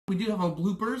We do have a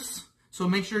bloopers, so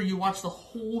make sure you watch the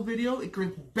whole video. It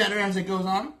gets better as it goes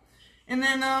on. And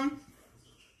then,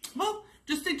 well,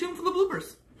 just stay tuned for the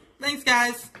bloopers. Thanks,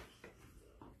 guys.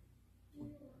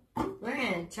 We're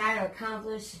going to try to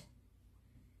accomplish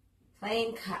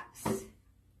playing cups.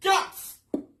 Cups!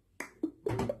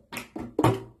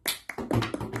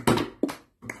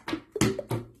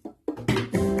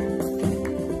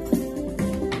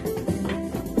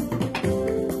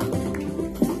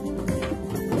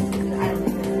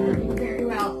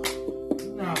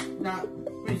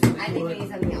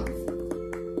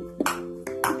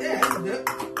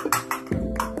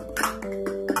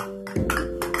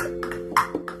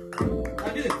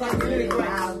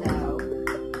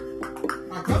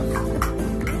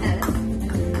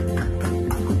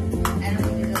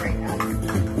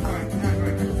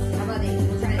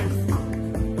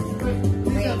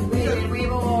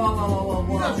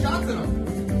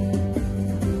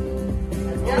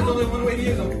 There's only one way to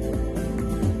use them.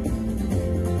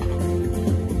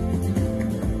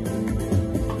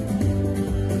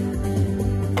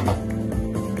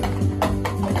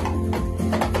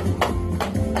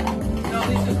 No,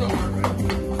 these just don't work right.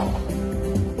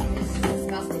 This is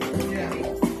disgusting. Yeah.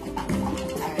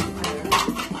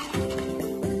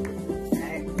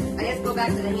 Alright. I guess go back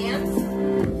to the hands.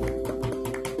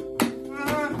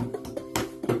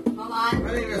 Hold on. I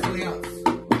think there's something else.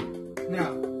 No.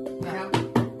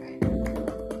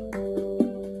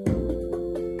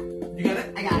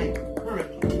 I got it.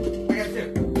 Perfect. I got two.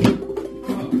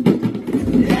 Oh.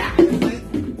 Yeah! That's it.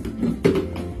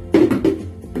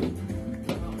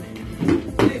 Oh, man.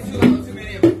 It's too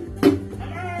many of them.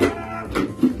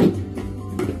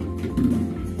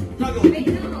 Wait,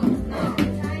 no. I'm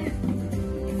trying to...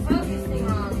 You're focusing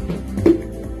on...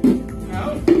 No?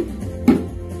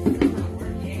 It's not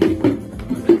working.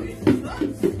 This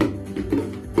sucks.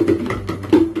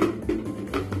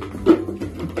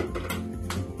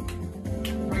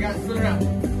 I got to spin it out.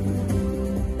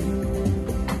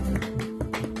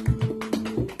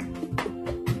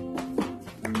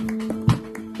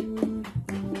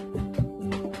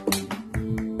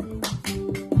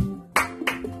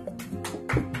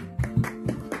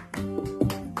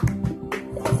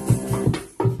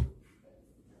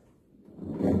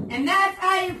 And that's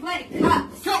how you play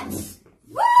cups. Cups!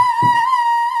 Woo!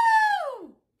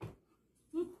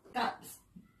 Cups.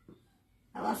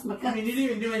 I lost my I cups. mean, you didn't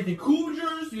even do anything cool with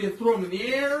yours. You didn't throw them in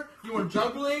the air. You weren't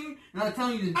juggling. And I'm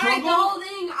telling you to Alright, juggle. the whole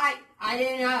thing, I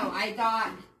didn't know. I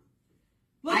thought...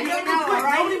 Look, I don't real know, quick.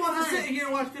 alright? Nobody wants to sit here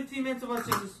and watch 15 minutes of us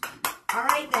just...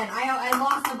 Alright then, I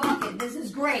lost a bucket. This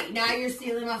is great. Now you're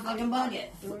stealing my fucking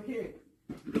bucket. Look here.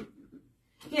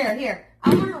 Here.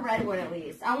 I want a red one at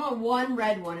least. I want one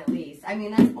red one at least. I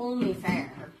mean, that's only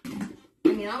fair. I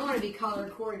mean, I want to be color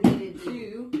coordinated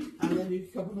too. I'm going to do a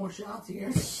couple more shots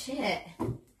here. Shit.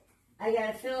 I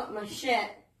gotta fill up my shit.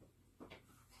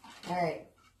 Alright.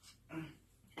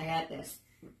 I got this.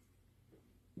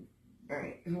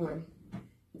 Alright, hold on.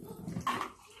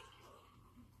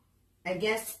 I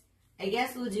guess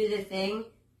we'll do the thing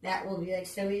that will be like,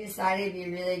 so we decided it'd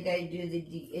be really good to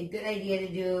do a good idea to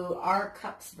do our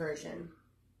cups version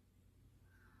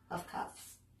of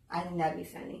cups. I think that'd be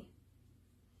funny.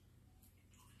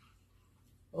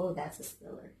 Oh, that's a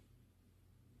spiller.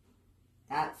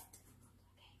 That's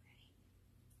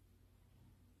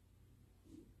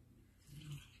okay,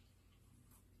 ready?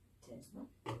 This one.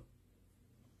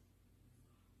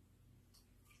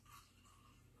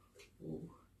 Ooh.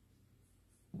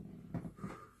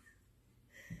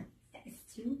 That's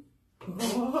two.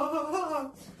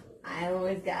 I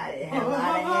almost got it. It had a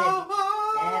lot of head.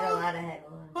 It had a lot of head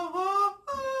on.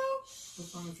 What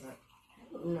song is that?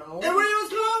 No. Everybody was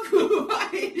kung fu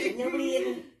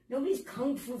fighting. Nobody's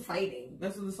kung fu fighting.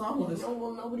 That's what the song was. No,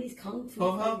 well, nobody's kung fu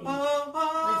Ho, ho, fighting. ho,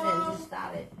 ho. Listen, just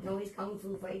stop it. Nobody's kung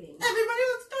fu fighting. Everybody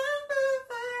was kung fu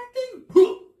fighting.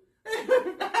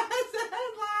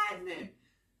 Lightning.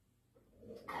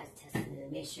 I was testing it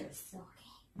to make sure it's still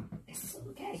okay. It's still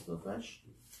okay. Still fresh?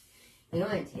 You know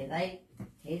what it tastes like?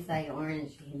 It tastes like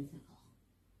orange creamsicle.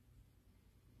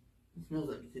 It smells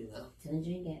like it too, though. Don't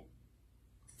drink it.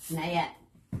 Not yet.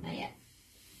 Not yet.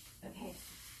 Okay.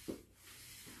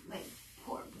 My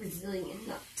poor Brazilian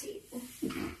nut teeth.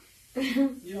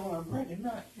 You don't want to break a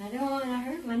nut. I don't want to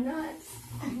hurt my nuts.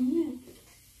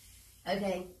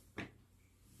 Okay.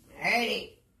 Alrighty.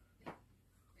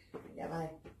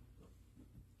 Goodbye.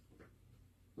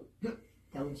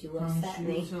 Don't you upset me.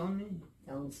 Don't you tell me.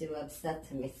 Don't you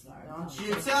upset me, sorry. Don't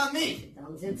you tell me.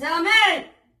 Don't you tell me!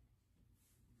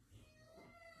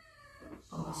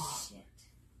 Oh, shit.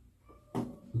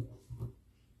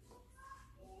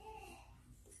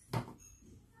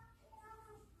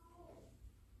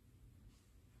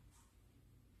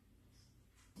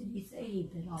 he say he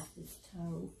bit off his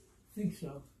toe? I think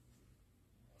so.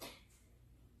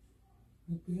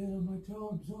 I bit on my toe,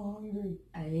 I'm so hungry.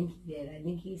 I think he did. I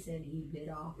think he said he bit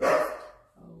off his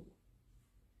toe.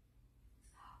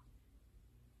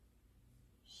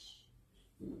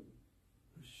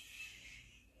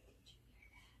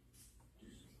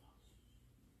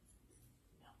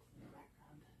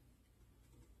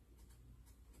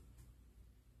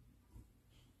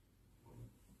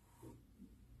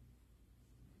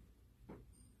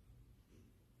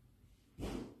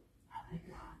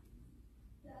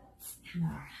 No.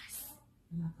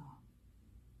 I'm not going.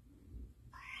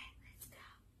 Alright, let's go.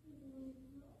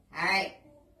 Alright.